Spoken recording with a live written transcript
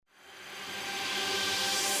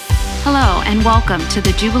Hello, and welcome to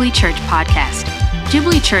the Jubilee Church podcast.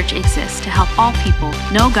 Jubilee Church exists to help all people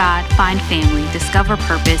know God, find family, discover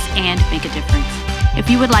purpose, and make a difference. If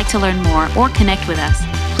you would like to learn more or connect with us,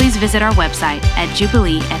 please visit our website at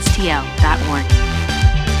jubileestl.org.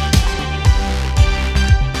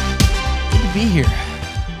 Good to be here.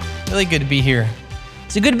 Really good to be here.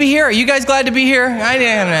 Is it good to be here? Are you guys glad to be here? I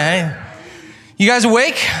am. You guys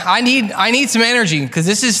awake? I need some energy because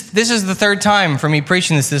this is the third time for me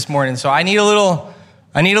preaching this morning. So I need a little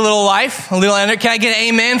life, a little energy. Can I get an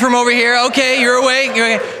amen from over here? Okay, you're awake.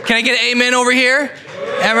 Can I get an amen over here?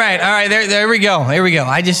 All right. There we go.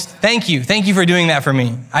 I just thank you for doing that for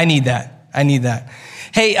me. I need that.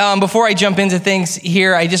 Hey, before I jump into things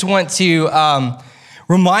here, I just want to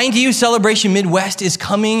remind you, Celebration Midwest is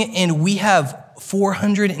coming, and we have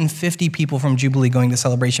 450 people from Jubilee going to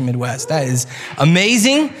Celebration Midwest. That is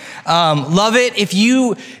amazing. Love it. If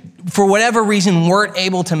you, for whatever reason, weren't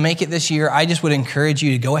able to make it this year, I just would encourage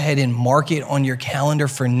you to go ahead and mark it on your calendar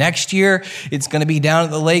for next year. It's going to be down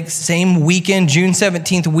at the lake, same weekend, June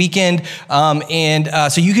 17th weekend.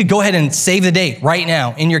 So you could go ahead and save the date right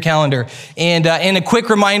now in your calendar. And a quick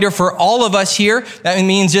reminder for all of us here, that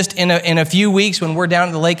means just in a few weeks when we're down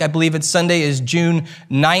at the lake, I believe it's Sunday is June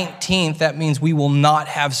 19th. That means we will not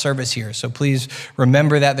have service here. So please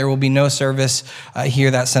remember that there will be no service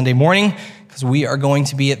here that Sunday morning, because we are going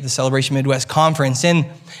to be at the Celebration Midwest Conference. And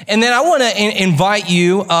then I want to invite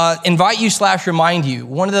you / remind you,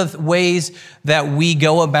 one of the ways that we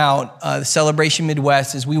go about Celebration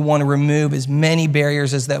Midwest is we want to remove as many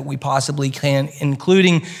barriers as that we possibly can,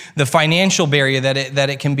 including the financial barrier that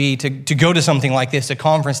it can be to go to something like this, a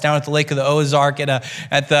conference down at the Lake of the Ozark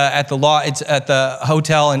at the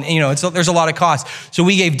hotel, and there's a lot of cost. So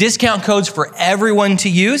we gave discount codes for everyone to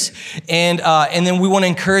use, and then we want to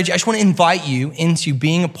encourage. I just want to invite you into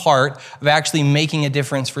being a part of actually making a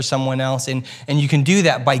difference for someone else, and you can do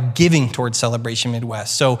that by giving towards Celebration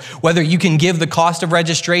Midwest. So whether you can give the cost of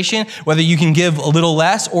registration, whether you can give a little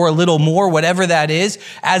less or a little more, whatever that is,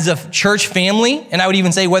 as a church family, and I would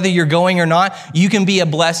even say whether you're going or not, you can be a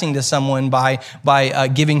blessing to someone by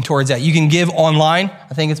giving towards that. You can give online.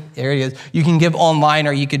 I think there it is. You can give online,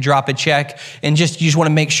 or you could drop a check, and you just want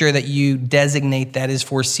to make sure that you designate that is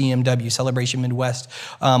for CMW, Celebration Midwest,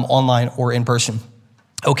 online or in person.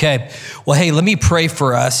 Okay, well, hey, let me pray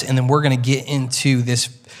for us, and then we're going to get into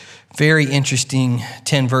this very interesting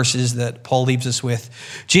 10 verses that Paul leaves us with.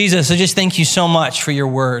 Jesus, I just thank you so much for your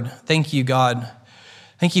word. Thank you, God.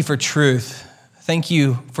 Thank you for truth. Thank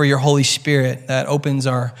you for your Holy Spirit that opens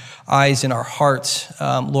our eyes and our hearts,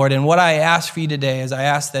 Lord. And what I ask for you today is I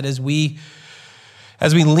ask that as we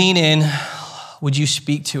lean in, would you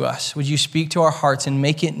speak to us? Would you speak to our hearts and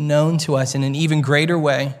make it known to us in an even greater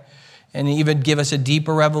way, and even give us a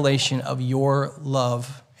deeper revelation of your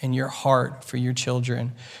love and your heart for your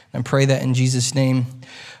children. And I pray that in Jesus' name,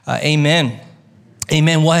 amen.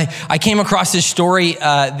 Amen. Well, I came across this story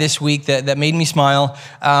this week that made me smile,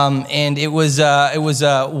 and it was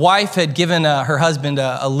a wife had given her husband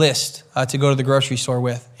a list to go to the grocery store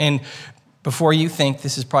with. And before you think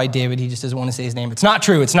this is probably David, he just doesn't want to say his name. It's not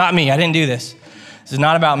true. It's not me. I didn't do this. This is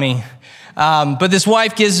not about me. But this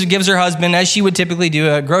wife gives her husband, as she would typically do,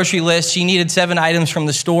 a grocery list. She needed 7 items from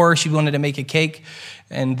the store. She wanted to make a cake.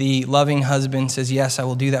 And the loving husband says, yes, I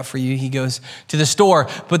will do that for you. He goes to the store.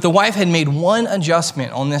 But the wife had made one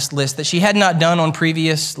adjustment on this list that she had not done on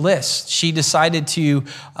previous lists. She decided to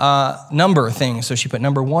number things. So she put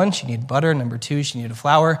number 1, she needed butter. Number 2, she needed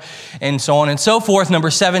flour, and so on and so forth.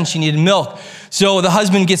 Number 7, she needed milk. So the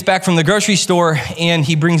husband gets back from the grocery store, and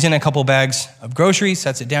he brings in a couple bags of groceries,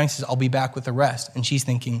 sets it down. He says, I'll be back with the rest. And she's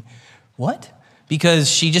thinking, what?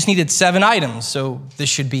 Because she just needed 7 items, so this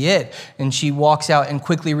should be it. And she walks out and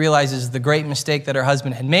quickly realizes the great mistake that her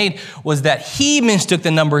husband had made was that he mistook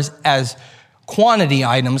the numbers as quantity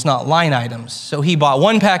items, not line items. So he bought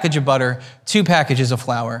 1 package of butter, 2 packages of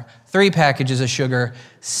flour, 3 packages of sugar,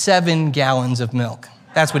 7 gallons of milk.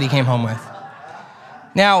 That's what he came home with.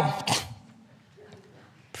 Now,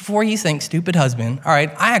 before you think, stupid husband, all right,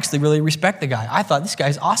 I actually really respect the guy. I thought this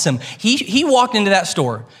guy's awesome. He walked into that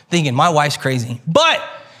store thinking, my wife's crazy. But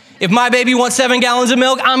if my baby wants 7 gallons of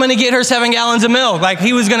milk, I'm going to get her 7 gallons of milk. Like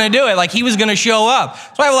he was going to do it. Like he was going to show up.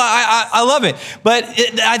 So I love it. But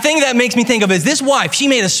I think that makes me think of is this wife, she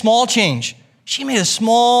made a small change. She made a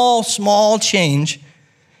small change,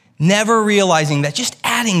 never realizing that just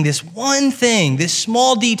adding this one thing, this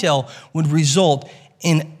small detail would result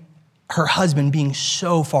in her husband being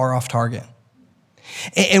so far off target.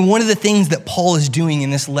 And one of the things that Paul is doing in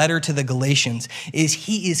this letter to the Galatians is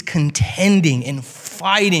he is contending and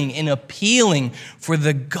fighting and appealing for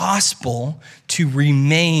the gospel to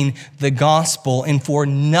remain the gospel and for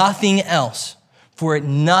nothing else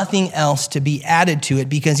to be added to it,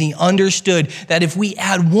 because he understood that if we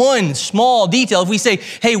add one small detail, if we say,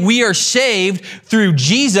 hey, we are saved through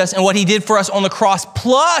Jesus and what he did for us on the cross,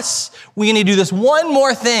 plus we're going to do this one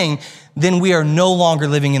more thing, then we are no longer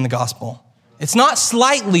living in the gospel. It's not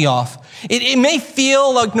slightly off. It may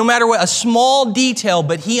feel like no matter what, a small detail,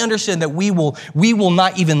 but he understood that we will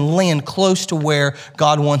not even land close to where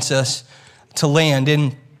God wants us to land.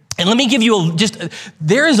 And let me give you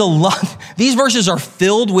there is a lot. These verses are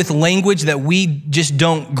filled with language that we just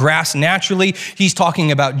don't grasp naturally. He's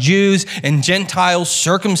talking about Jews and Gentiles,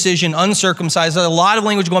 circumcision, uncircumcised. There's a lot of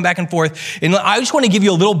language going back and forth. And I just want to give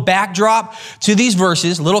you a little backdrop to these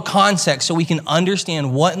verses, a little context, so we can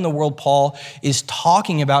understand what in the world Paul is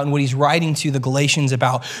talking about and what he's writing to the Galatians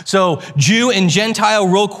about. So Jew and Gentile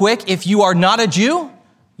real quick. If you are not a Jew,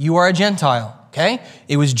 you are a Gentile, okay?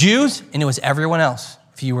 It was Jews and it was everyone else.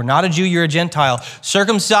 If you were not a Jew, you're a Gentile.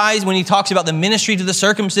 Circumcised, when he talks about the ministry to the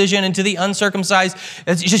circumcision and to the uncircumcised,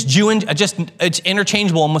 it's just it's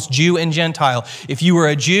interchangeable, almost Jew and Gentile. If you were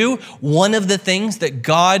a Jew, one of the things that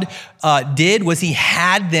God did was he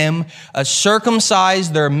had them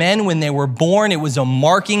circumcise their men when they were born. It was a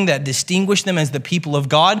marking that distinguished them as the people of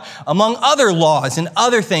God, among other laws and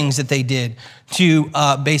other things that they did to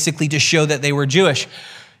basically to show that they were Jewish.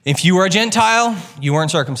 If you were a Gentile, you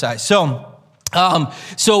weren't circumcised. So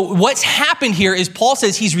what's happened here is Paul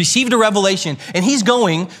says he's received a revelation and he's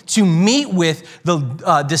going to meet with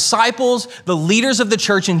the disciples, the leaders of the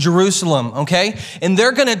church in Jerusalem, okay? And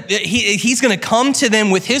he's gonna come to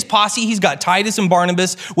them with his posse. He's got Titus and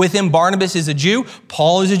Barnabas with him. Barnabas is a Jew.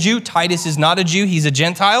 Paul is a Jew. Titus is not a Jew. He's a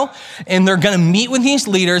Gentile. And they're gonna meet with these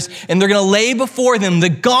leaders and they're gonna lay before them the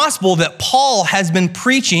gospel that Paul has been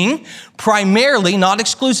preaching primarily, not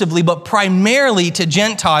exclusively, but primarily to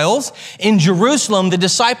Gentiles. In Jerusalem, the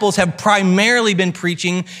disciples have primarily been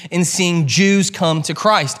preaching and seeing Jews come to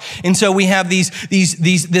Christ. And so we have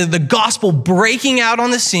the gospel breaking out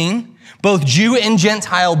on the scene, both Jew and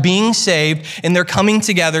Gentile being saved, and they're coming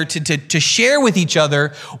together to share with each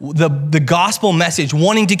other the gospel message,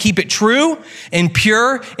 wanting to keep it true and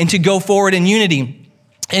pure and to go forward in unity.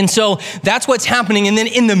 And so that's what's happening. And then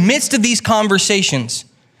in the midst of these conversations,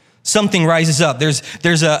 something rises up. There's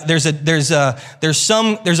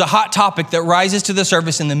a hot topic that rises to the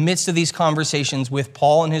surface in the midst of these conversations with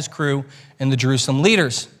Paul and his crew and the Jerusalem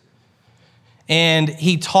leaders. And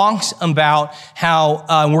he talks about how,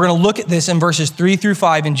 we're going to look at this in verses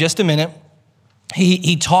 3-5 in just a minute.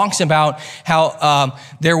 He talks about how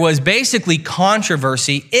there was basically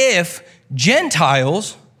controversy if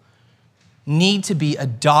Gentiles need to be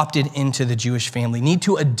adopted into the Jewish family, need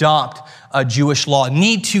to adopt a Jewish law,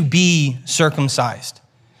 need to be circumcised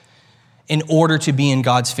in order to be in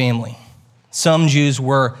God's family. Some Jews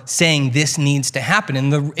were saying this needs to happen,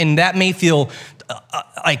 and that may feel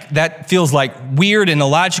feels like weird and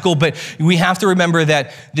illogical, but we have to remember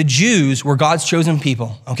that the Jews were God's chosen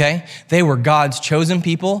people, okay? They were God's chosen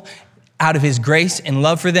people. Out of his grace and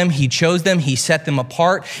love for them, he chose them, he set them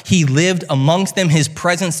apart, he lived amongst them, his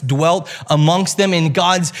presence dwelt amongst them, and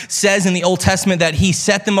God says in the Old Testament that he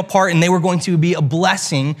set them apart and they were going to be a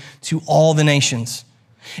blessing to all the nations.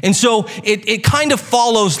 And so it kind of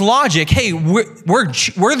follows logic. Hey, we're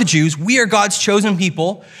the Jews, we are God's chosen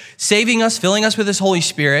people, saving us, filling us with his Holy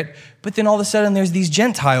Spirit, but then all of a sudden there's these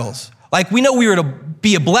Gentiles. Like, we know we were to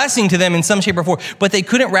be a blessing to them in some shape or form, but they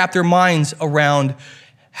couldn't wrap their minds around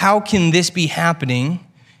how can this be happening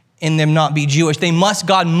and them not be Jewish?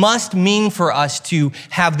 God must mean for us to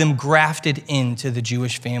have them grafted into the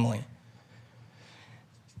Jewish family.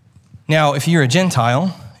 Now, if you're a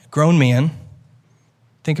Gentile, a grown man,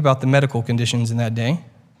 think about the medical conditions in that day.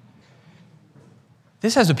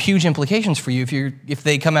 This has huge implications for you if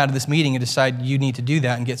they come out of this meeting and decide you need to do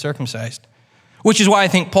that and get circumcised. Which is why I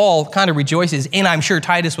think Paul kind of rejoices, and I'm sure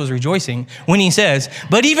Titus was rejoicing when he says,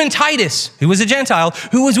 but even Titus, who was a Gentile,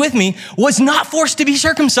 who was with me, was not forced to be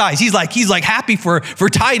circumcised. He's like happy for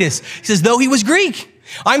Titus. He says, though he was Greek.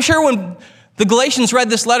 I'm sure when the Galatians read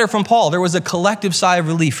this letter from Paul, there was a collective sigh of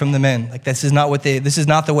relief from the men. Like, this is not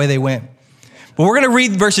the way they went. But we're going to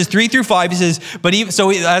read verses 3-5. He says,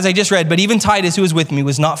 as I just read, but even Titus, who was with me,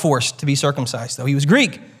 was not forced to be circumcised, though he was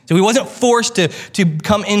Greek. So he wasn't forced to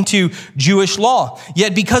come into Jewish law.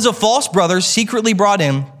 Yet because of false brothers secretly brought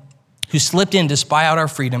in, who slipped in to spy out our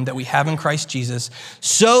freedom that we have in Christ Jesus,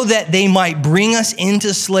 so that they might bring us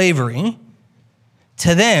into slavery,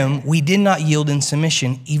 to them we did not yield in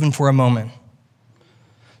submission even for a moment.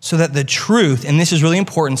 so that the truth, and this is really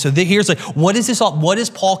important. So here's like, what is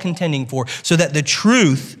Paul contending for? So that the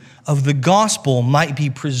truth of the gospel might be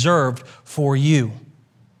preserved for you.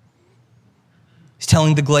 He's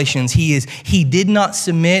telling the Galatians, he did not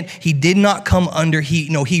submit, he did not come under,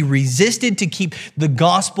 he resisted to keep the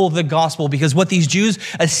gospel, because what these Jews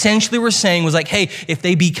essentially were saying was like, hey, if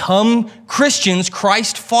they become Christians,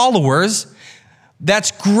 Christ followers,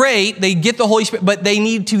 that's great, they get the Holy Spirit, but they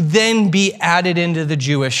need to then be added into the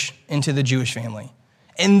Jewish family.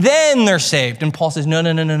 And then they're saved. And Paul says,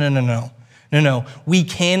 no. We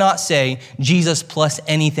cannot say Jesus plus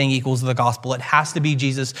anything equals the gospel. It has to be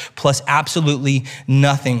Jesus plus absolutely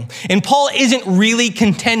nothing. And Paul isn't really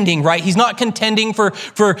contending, right? He's not contending for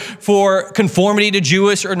conformity to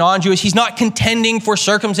Jewish or non-Jewish. He's not contending for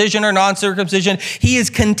circumcision or non-circumcision. He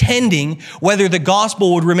is contending whether the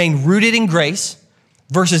gospel would remain rooted in grace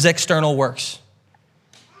versus external works.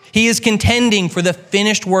 He is contending for the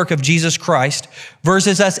finished work of Jesus Christ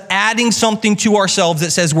versus us adding something to ourselves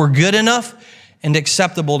that says we're good enough and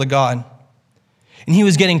acceptable to God. And he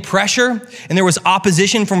was getting pressure and there was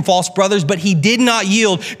opposition from false brothers, but he did not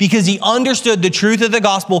yield because he understood the truth of the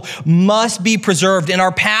gospel must be preserved and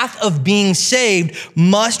our path of being saved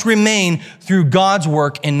must remain through God's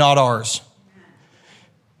work and not ours.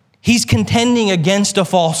 He's contending against a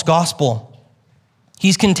false gospel.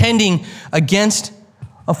 He's contending against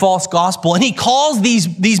a false gospel. And he calls these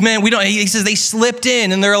men, he says they slipped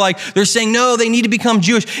in and they're saying, no, they need to become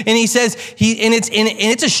Jewish. And he says,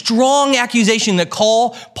 it's a strong accusation that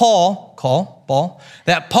Paul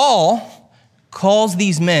calls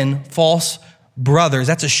these men false brothers.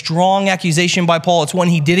 That's a strong accusation by Paul. It's one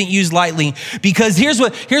he didn't use lightly because here's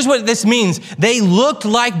what this means. They looked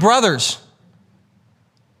like brothers.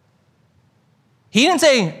 He didn't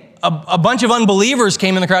say, a bunch of unbelievers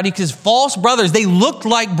came in the crowd. He says false brothers. They looked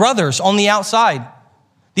like brothers on the outside.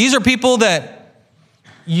 These are people that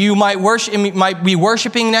you might be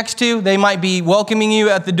worshiping next to. They might be welcoming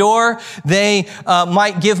you at the door. They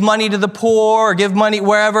might give money to the poor or give money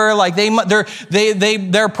wherever. Like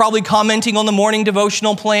they're probably commenting on the morning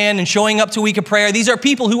devotional plan and showing up to week of prayer. These are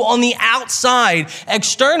people who on the outside,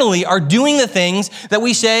 externally, are doing the things that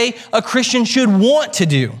we say a Christian should want to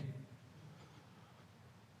do.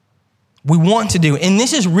 We want to do. And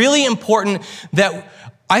this is really important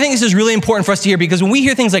I think this is really important for us to hear because when we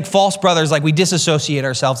hear things like false brothers, like we disassociate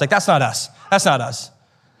ourselves, like that's not us. That's not us.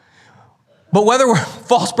 But whether we're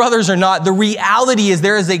false brothers or not, the reality is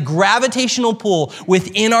there is a gravitational pull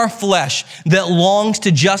within our flesh that longs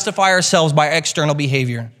to justify ourselves by external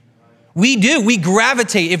behavior. We do. We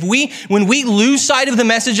gravitate. When we lose sight of the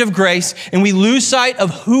message of grace and we lose sight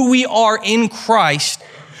of who we are in Christ,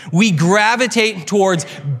 we gravitate towards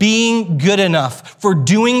being good enough, for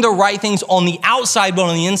doing the right things on the outside, but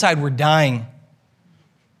on the inside, we're dying.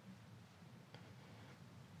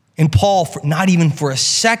 And Paul, not even for a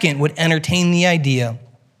second, would entertain the idea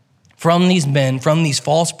from these men, from these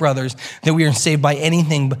false brothers, that we are saved by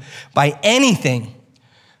anything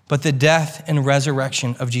but the death and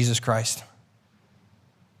resurrection of Jesus Christ.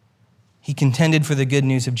 He contended for the good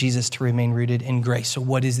news of Jesus to remain rooted in grace. So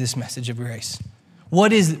what is this message of grace?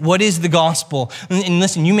 What is the gospel? And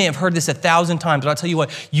listen, you may have heard this 1,000 times, but I'll tell you what,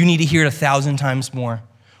 you need to hear it 1,000 times more.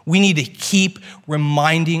 We need to keep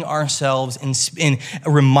reminding ourselves of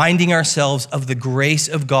the grace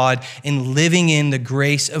of God and living in the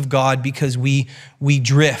grace of God because we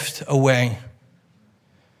drift away.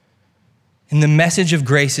 And the message of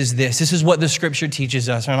grace is this. This is what the scripture teaches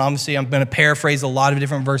us. And obviously I'm going to paraphrase a lot of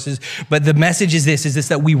different verses, but the message is this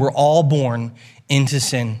that we were all born into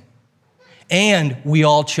sin. And we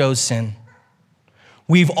all chose sin.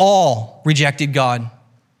 We've all rejected God.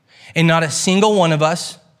 And not a single one of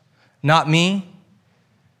us, not me,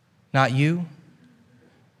 not you,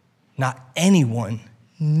 not anyone,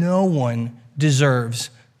 no one deserves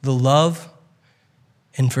the love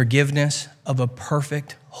and forgiveness of a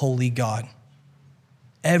perfect, holy God.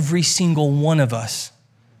 Every single one of us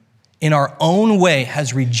in our own way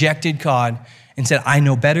has rejected God and said, I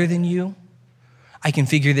know better than you. I can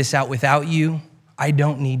figure this out without you. I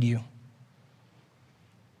don't need you.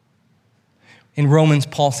 In Romans,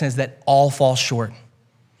 Paul says that all fall short,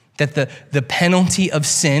 that the penalty of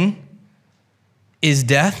sin is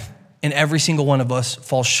death, and every single one of us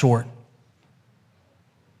falls short.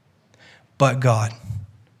 But God.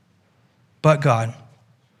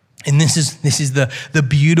 And this is the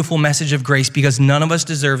beautiful message of grace because none of us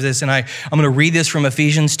deserve this. And I'm going to read this from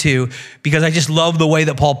Ephesians 2 because I just love the way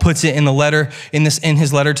that Paul puts it in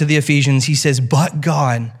his letter to the Ephesians. He says, but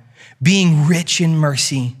God, being rich in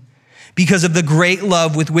mercy, because of the great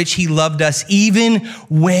love with which he loved us, even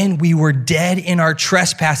when we were dead in our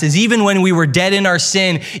trespasses, even when we were dead in our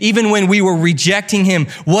sin, even when we were rejecting him.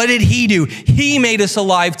 What did he do? He made us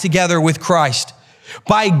alive together with Christ.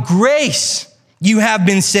 By grace, you have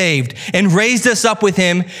been saved and raised us up with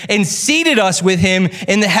him and seated us with him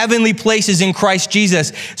in the heavenly places in Christ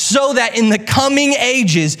Jesus, so that in the coming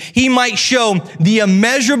ages, he might show the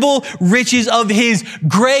immeasurable riches of his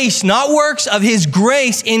grace, not works, of his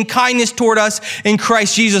grace in kindness toward us in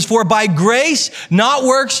Christ Jesus. For by grace, not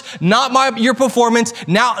works, not your performance,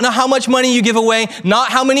 not how much money you give away, not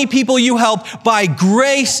how many people you help, by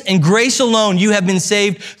grace and grace alone, you have been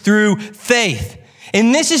saved through faith.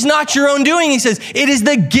 And this is not your own doing, he says. It is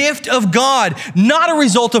the gift of God, not a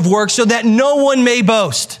result of works, so that no one may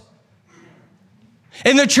boast.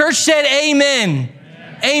 And the church said, amen.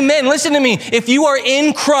 Amen. Listen to me. If you are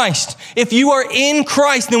in Christ,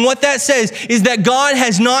 then what that says is that God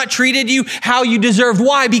has not treated you how you deserve.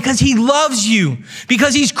 Why? Because he loves you,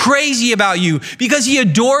 because he's crazy about you, because he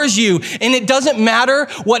adores you. And it doesn't matter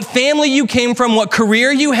what family you came from, what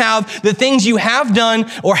career you have, the things you have done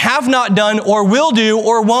or have not done or will do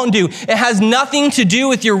or won't do. It has nothing to do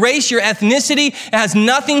with your race, your ethnicity. It has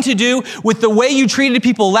nothing to do with the way you treated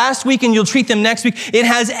people last week and you'll treat them next week. It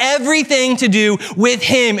has everything to do with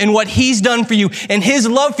him and what he's done for you and his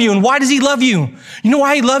love for you. And why does he love you? You know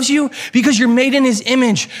why he loves you? Because you're made in his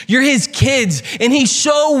image. You're his kids. And he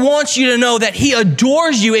so wants you to know that he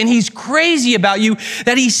adores you and he's crazy about you,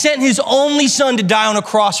 that he sent his only son to die on a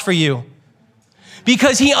cross for you.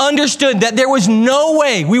 Because he understood that there was no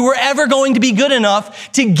way we were ever going to be good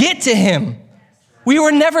enough to get to him. We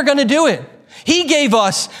were never going to do it. He gave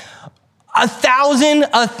us 1,000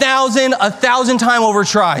 time over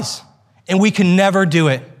tries, and we can never do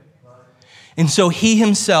it. And so he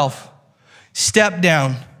himself stepped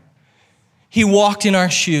down. He walked in our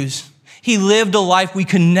shoes. He lived a life we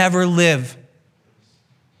could never live.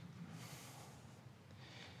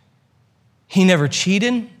 He never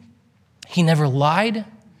cheated. He never lied.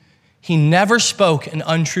 He never spoke an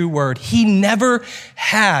untrue word. He never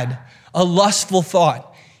had a lustful thought.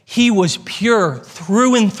 He was pure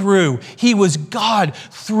through and through. He was God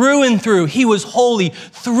through and through. He was holy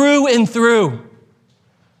through and through.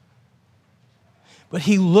 But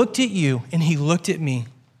he looked at you and he looked at me.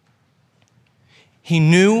 He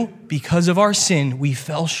knew because of our sin, we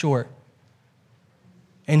fell short.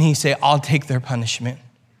 And he said, I'll take their punishment.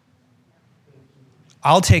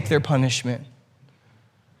 I'll take their punishment.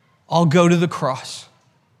 I'll go to the cross.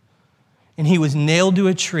 And he was nailed to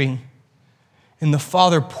a tree. And the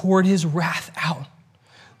Father poured his wrath out,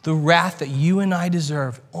 the wrath that you and I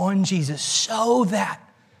deserve, on Jesus, so that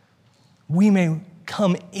we may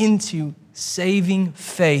come into saving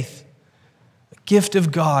faith, a gift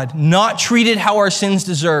of God, not treated how our sins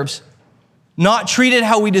deserves, not treated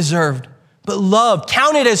how we deserved, but loved,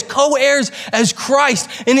 counted as co-heirs as Christ.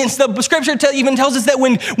 And it's the scripture even tells us that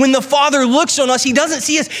when the Father looks on us, he doesn't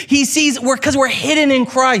see us, he sees because we're hidden in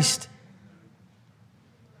Christ.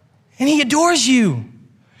 And he adores you.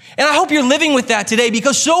 And I hope you're living with that today,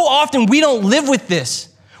 because so often we don't live with this.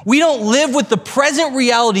 We don't live with the present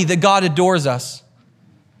reality that God adores us.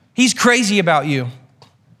 He's crazy about you.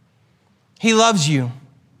 He loves you.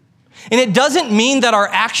 And it doesn't mean that our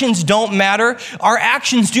actions don't matter. Our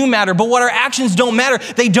actions do matter. But what our actions don't matter,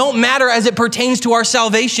 they don't matter as it pertains to our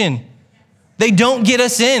salvation. They don't get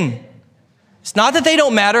us in. It's not that they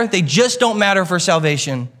don't matter. They just don't matter for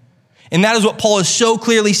salvation. And that is what Paul is so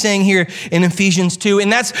clearly saying here in Ephesians 2.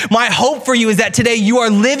 And that's my hope for you, is that today you are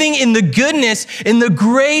living in the goodness, in the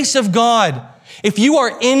grace of God. If you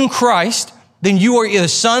are in Christ, then you are either a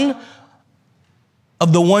son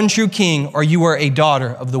of the one true King, or you are a daughter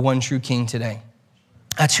of the one true King today.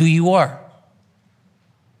 That's who you are.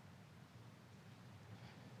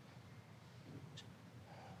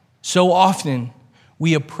 So often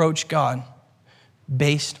we approach God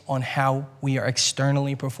based on how we are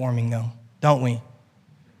externally performing, though, don't we?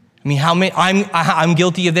 I mean, I'm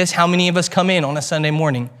guilty of this. How many of us come in on a Sunday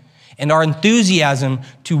morning and our enthusiasm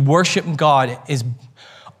to worship God is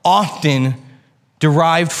often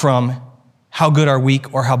derived from how good our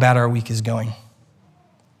week or how bad our week is going?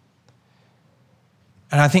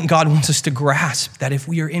 And I think God wants us to grasp that if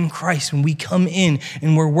we are in Christ, when we come in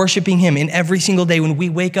and we're worshiping him, and every single day when we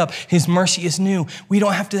wake up, his mercy is new. We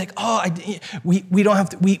don't have to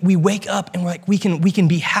we wake up and we're like, we can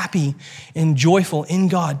be happy and joyful in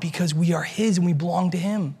God because we are his and we belong to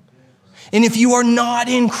him. And if you are not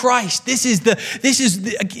in Christ,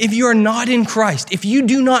 if you are not in Christ, if you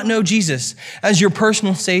do not know Jesus as your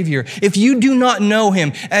personal Savior, if you do not know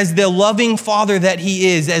him as the loving Father that he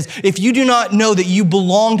is, if you do not know that you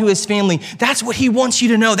belong to his family, that's what he wants you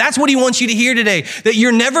to know. That's what he wants you to hear today, that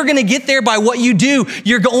you're never going to get there by what you do.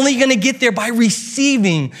 You're only going to get there by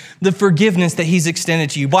receiving the forgiveness that he's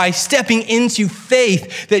extended to you, by stepping into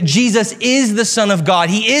faith that Jesus is the Son of God.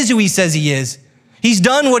 He is who he says he is. He's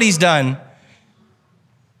done what he's done.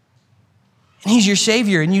 And he's your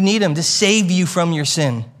Savior, and you need him to save you from your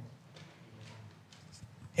sin.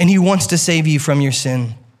 And he wants to save you from your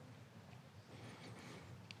sin.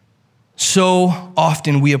 So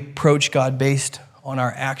often we approach God based on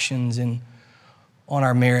our actions and on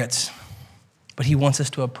our merits. But he wants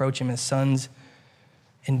us to approach him as sons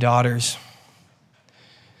and daughters.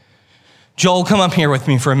 Joel, come up here with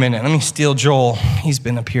me for a minute. Let me steal Joel. He's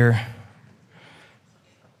been up here.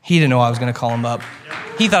 He didn't know I was going to call him up.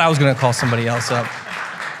 He thought I was going to call somebody else up.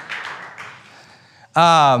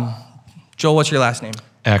 Joel, what's your last name?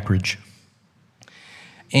 Ackridge.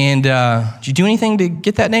 And did you do anything to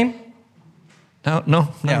get that name? No,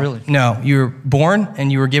 not really. No, you were born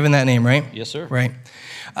and you were given that name, right? Yes, sir. Right.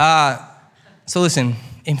 So listen,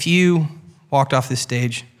 if you walked off this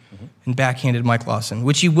stage and backhanded Mike Lawson,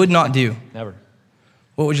 which you would not do. Never.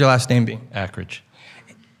 What would your last name be? Ackridge.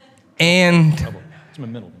 And It's my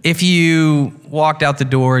middle name. if you walked out the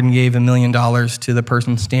door and gave $1 million to the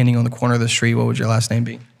person standing on the corner of the street, what would your last name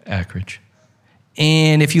be? Ackridge.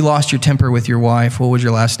 And if you lost your temper with your wife, what would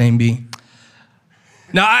your last name be?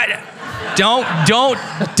 No,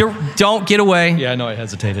 don't get away. Yeah, I know I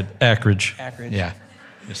hesitated. Ackridge. Ackridge. Yeah.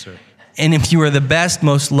 Yes, sir. And if you were the best,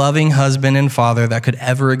 most loving husband and father that could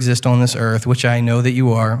ever exist on this earth, which I know that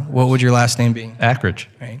you are, what would your last name be? Ackridge.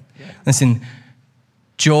 Right. Yeah. Listen,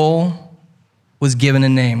 Joel was given a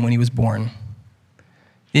name when he was born.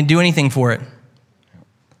 He didn't do anything for it.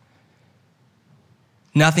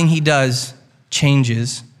 Nothing he does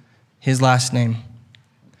changes his last name.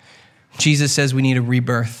 Jesus says we need a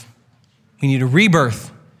rebirth. We need a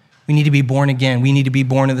rebirth. We need to be born again. We need to be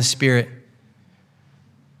born of the Spirit.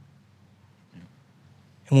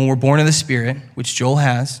 And when we're born of the Spirit, which Joel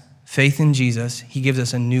has, faith in Jesus, he gives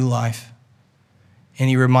us a new life. And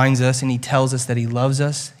he reminds us and he tells us that he loves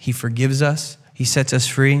us, he forgives us, he sets us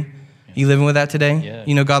free. You living with that today? Yeah.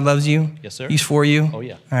 You know God loves you? Yes, sir. He's for you? Oh,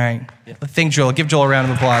 yeah. All right. Yeah. Thank Joel. Give Joel a round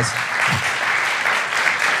of applause.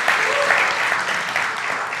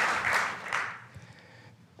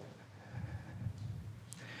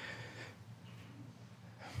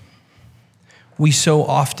 We so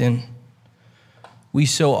often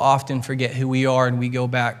forget who we are and we go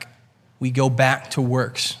back to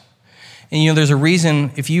works. And there's a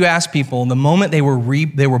reason, if you ask people, the moment they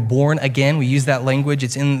were born again, we use that language,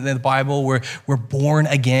 it's in the Bible, we're born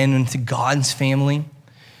again into God's family.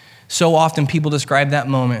 So often people describe that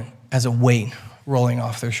moment as a weight rolling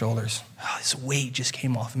off their shoulders. Oh, this weight just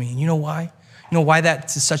came off me. And you know why? You know why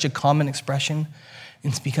that's such a common expression?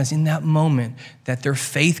 It's because in that moment that their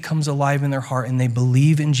faith comes alive in their heart and they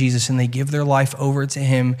believe in Jesus and they give their life over to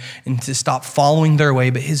him and to stop following their way,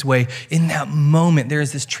 but his way. In that moment, there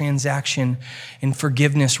is this transaction and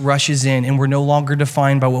forgiveness rushes in and we're no longer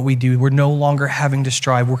defined by what we do. We're no longer having to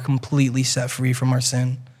strive. We're completely set free from our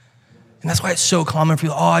sin. And that's why it's so common for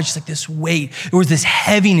people. Oh, it's just like this weight. There was this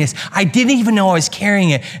heaviness. I didn't even know I was carrying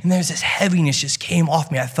it. And there's this heaviness just came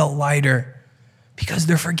off me. I felt lighter because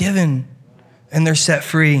they're forgiven. And they're set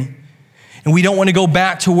free. And we don't want to go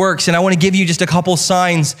back to works. And I want to give you just a couple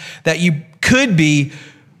signs that you could be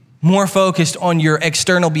more focused on your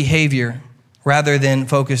external behavior rather than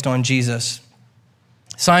focused on Jesus.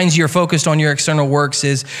 Signs you're focused on your external works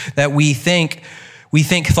is that we think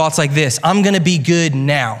thoughts like this. I'm going to be good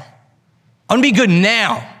now. I'm going to be good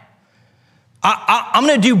now. I'm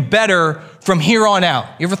going to do better from here on out.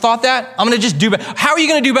 You ever thought that? I'm going to just do better. How are you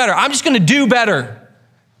going to do better? I'm just going to do better.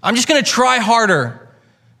 I'm just going to try harder.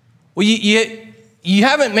 Well, you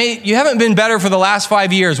haven't been better for the last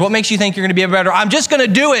 5 years. What makes you think you're going to be better? I'm just going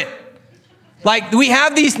to do it. Like we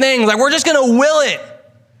have these things, like we're just going to will it.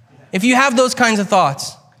 If you have those kinds of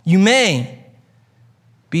thoughts, you may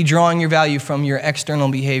be drawing your value from your external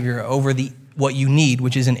behavior over what you need,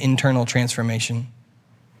 which is an internal transformation.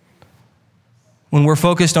 When we're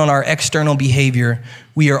focused on our external behavior,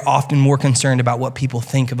 we are often more concerned about what people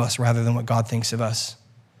think of us rather than what God thinks of us.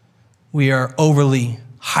 We are overly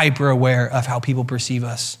hyper aware of how people perceive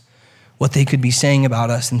us, what they could be saying about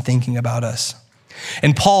us and thinking about us.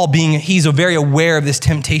 And Paul, he's very aware of this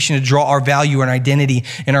temptation to draw our value and identity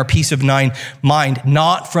and our peace of mind,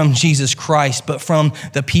 not from Jesus Christ, but from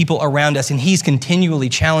the people around us. And he's continually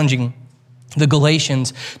challenging the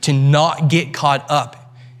Galatians to not get caught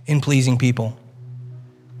up in pleasing people.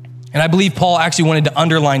 And I believe Paul actually wanted to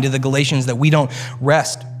underline to the Galatians that we don't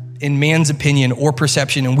rest in man's opinion or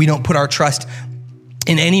perception, and we don't put our trust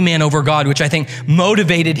in any man over God, which I think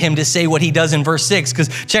motivated him to say what he does in verse 6. Because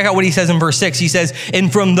check out what he says in verse 6. He says,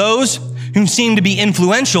 and from those who seem to be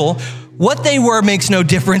influential, what they were makes no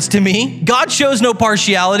difference to me. God shows no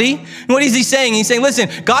partiality. And what is he saying? He's saying, listen,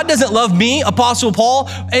 God doesn't love me, Apostle Paul,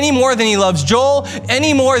 any more than he loves Joel,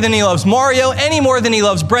 any more than he loves Mario, any more than he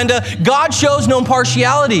loves Brenda. God shows no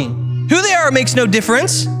partiality. Who they are makes no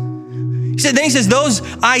difference. Then he says, those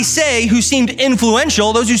I say who seemed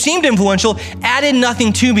influential, added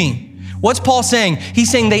nothing to me. What's Paul saying? He's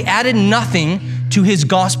saying they added nothing to his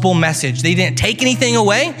gospel message. They didn't take anything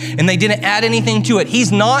away and they didn't add anything to it.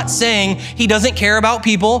 He's not saying he doesn't care about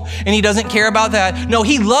people and he doesn't care about that. No,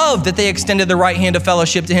 he loved that they extended the right hand of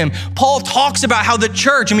fellowship to him. Paul talks about how the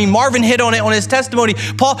church, Marvin hit on it on his testimony.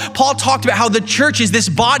 Paul talked about how the church is this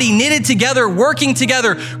body knitted together, working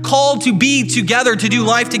together, called to be together, to do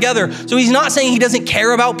life together. So he's not saying he doesn't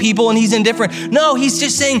care about people and he's indifferent. No, he's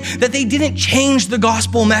just saying that they didn't change the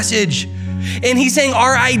gospel message. And he's saying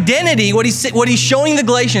our identity, what he's showing the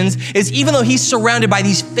Galatians is even though he's surrounded by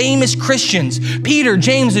these famous Christians, Peter,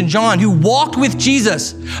 James, and John, who walked with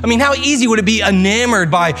Jesus. How easy would it be enamored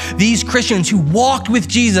by these Christians who walked with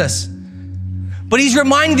Jesus? But he's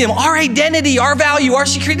reminding them our identity, our value, our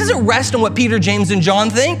security doesn't rest on what Peter, James, and John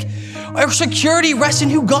think. Our security rests in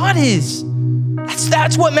who God is.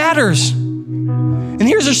 That's what matters. And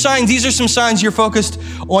here's our signs. These are some signs you're focused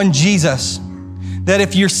on Jesus. That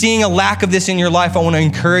if you're seeing a lack of this in your life, I want to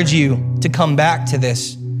encourage you to come back to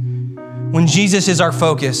this. When Jesus is our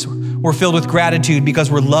focus, we're filled with gratitude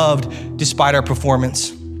because we're loved despite our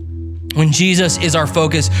performance. When Jesus is our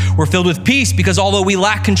focus, we're filled with peace because although we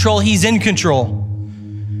lack control, he's in control.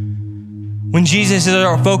 When Jesus is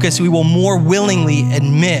our focus, we will more willingly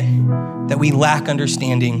admit that we lack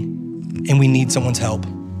understanding and we need someone's help.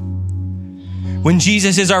 When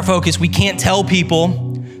Jesus is our focus, we can't tell people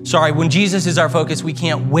when Jesus is our focus, we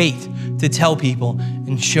can't wait to tell people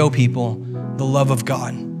and show people the love of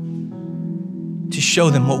God. To show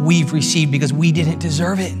them what we've received because we didn't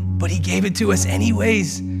deserve it, but he gave it to us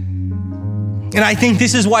anyways. And I think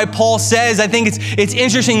this is why Paul says, I think it's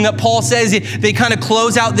interesting that Paul says they kind of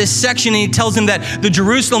close out this section and he tells them that the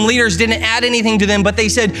Jerusalem leaders didn't add anything to them, but they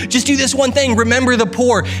said, just do this one thing, remember the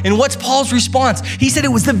poor. And what's Paul's response? He said,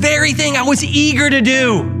 it was the very thing I was eager to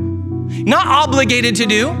do. Not obligated to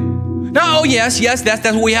do. No, yes, that's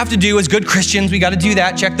what we have to do as good Christians. We got to do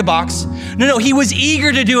that, check the box. No, he was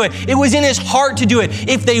eager to do it. It was in his heart to do it.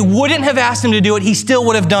 If they wouldn't have asked him to do it, he still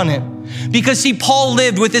would have done it. Because see, Paul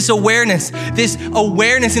lived with this awareness and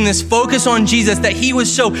this focus on Jesus that he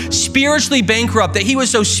was so spiritually bankrupt, that he was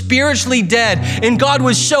so spiritually dead, and God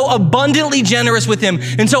was so abundantly generous with him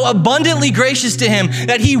and so abundantly gracious to him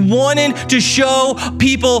that he wanted to show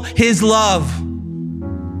people his love.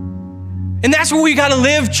 And that's where we got to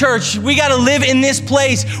live, church. We got to live in this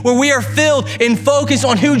place where we are filled and focused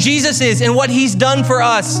on who Jesus is and what he's done for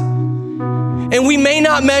us. And we may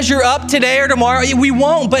not measure up today or tomorrow. We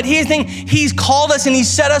won't. But here's the thing. He's called us and he's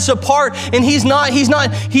set us apart. And he's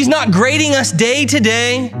not grading us day to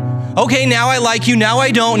day. Okay, now I like you. Now I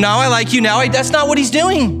don't. Now I like you. That's not what he's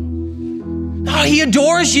doing. No, he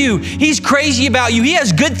adores you. He's crazy about you. He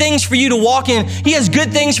has good things for you to walk in. He has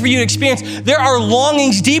good things for you to experience. There are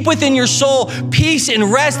longings deep within your soul, peace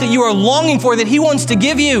and rest that you are longing for that he wants to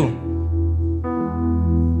give you.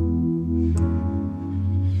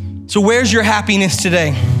 So where's your happiness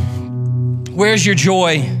today? Where's your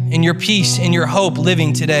joy and your peace and your hope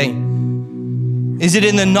living today? Is it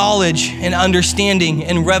in the knowledge and understanding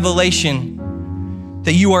and revelation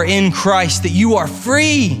that you are in Christ, that you are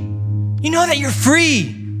free? You know that you're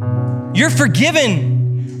free. You're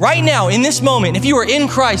forgiven right now in this moment. If you are in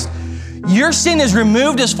Christ, your sin is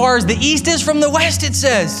removed as far as the east is from the west, it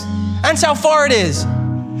says. That's how far it is.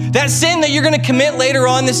 That sin that you're going to commit later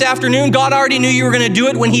on this afternoon, God already knew you were going to do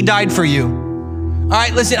it when he died for you. All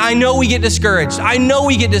right, listen, I know we get discouraged. I know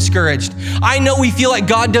we feel like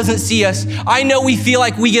God doesn't see us. I know we feel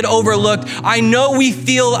like we get overlooked. I know we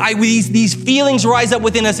feel these feelings rise up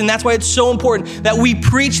within us, and that's why it's so important that we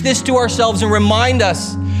preach this to ourselves and remind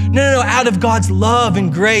us, no, out of God's love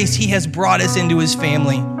and grace, he has brought us into his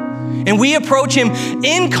family. And we approach him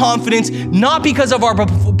in confidence, not because of our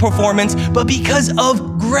performance, but because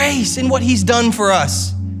of grace and what he's done for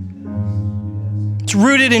us. It's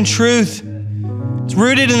rooted in truth. It's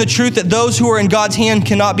rooted in the truth that those who are in God's hand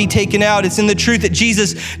cannot be taken out. It's in the truth that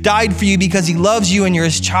Jesus died for you because he loves you and you're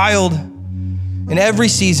his child in every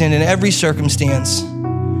season, in every circumstance.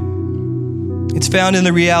 It's found in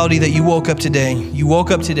the reality that you woke up today. You woke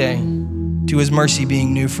up today to his mercy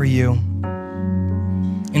being new for you.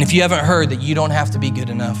 And if you haven't heard that you don't have to be good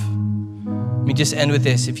enough, let me just end with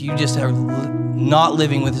this. If you just are not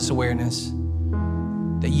living with this awareness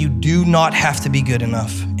that you do not have to be good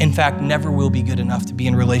enough, in fact, never will be good enough to be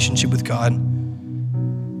in relationship with God,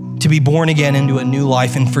 to be born again into a new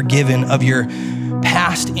life and forgiven of your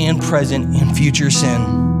past and present and future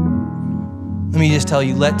sin, let me just tell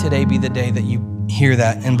you, let today be the day that you hear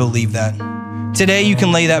that and believe that. Today you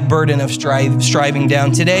can lay that burden of striving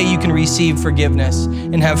down. Today you can receive forgiveness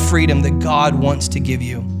and have freedom that God wants to give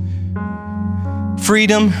you.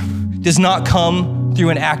 Freedom does not come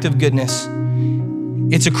through an act of goodness.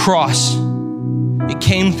 It's a cross. It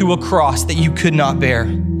came through a cross that you could not bear.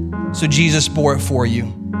 So Jesus bore it for you.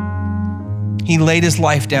 He laid his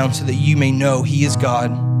life down so that you may know he is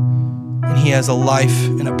God and he has a life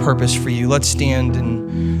and a purpose for you. Let's stand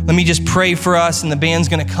and let me just pray for us, and the band's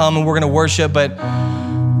gonna come and we're gonna worship, but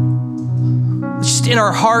just in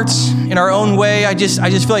our hearts, in our own way, I just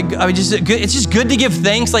feel like it's just good to give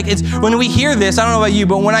thanks. Like, it's when we hear this, I don't know about you,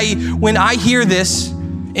 but when I hear this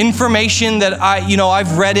information that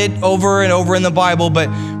I've read it over and over in the Bible, but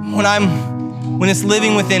when it's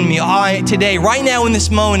living within me, today, right now in this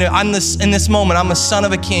moment, I'm a son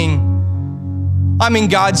of a king. I'm in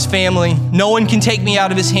God's family. No one can take me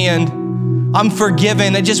out of his hand. I'm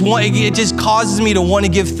forgiven. It just causes me to want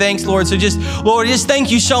to give thanks, Lord. So Lord,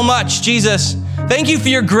 thank you so much, Jesus. Thank you for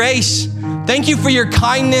your grace. Thank you for your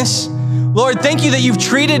kindness. Lord, thank you that you've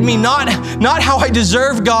treated me not how I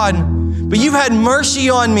deserve, God, but you've had mercy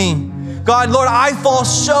on me. God, Lord, I fall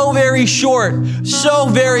so very short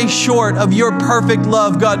of your perfect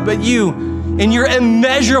love, God, but you, in your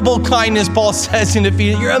immeasurable kindness, Paul says in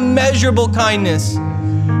Ephesians, your immeasurable kindness,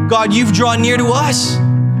 God, you've drawn near to us.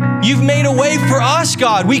 You've made a way for us,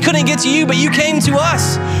 God. We couldn't get to you, but you came to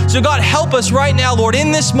us. So God, help us right now, Lord,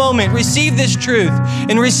 in this moment, receive this truth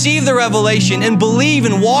and receive the revelation and believe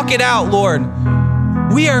and walk it out, Lord.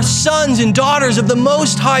 We are sons and daughters of the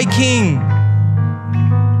Most High King.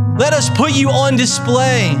 Let us put you on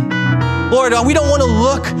display. Lord, we don't want to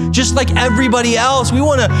look just like everybody else. We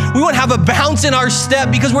want to have a bounce in our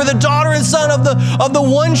step because we're the daughter and son of the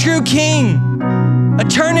one true King.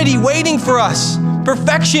 Eternity waiting for us.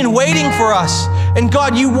 Perfection waiting for us. And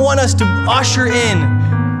God, you want us to usher in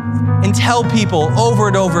and tell people over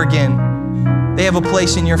and over again, they have a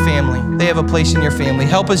place in your family. They have a place in your family.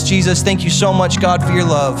 Help us, Jesus. Thank you so much, God, for your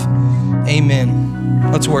love.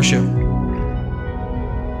 Amen. Let's worship.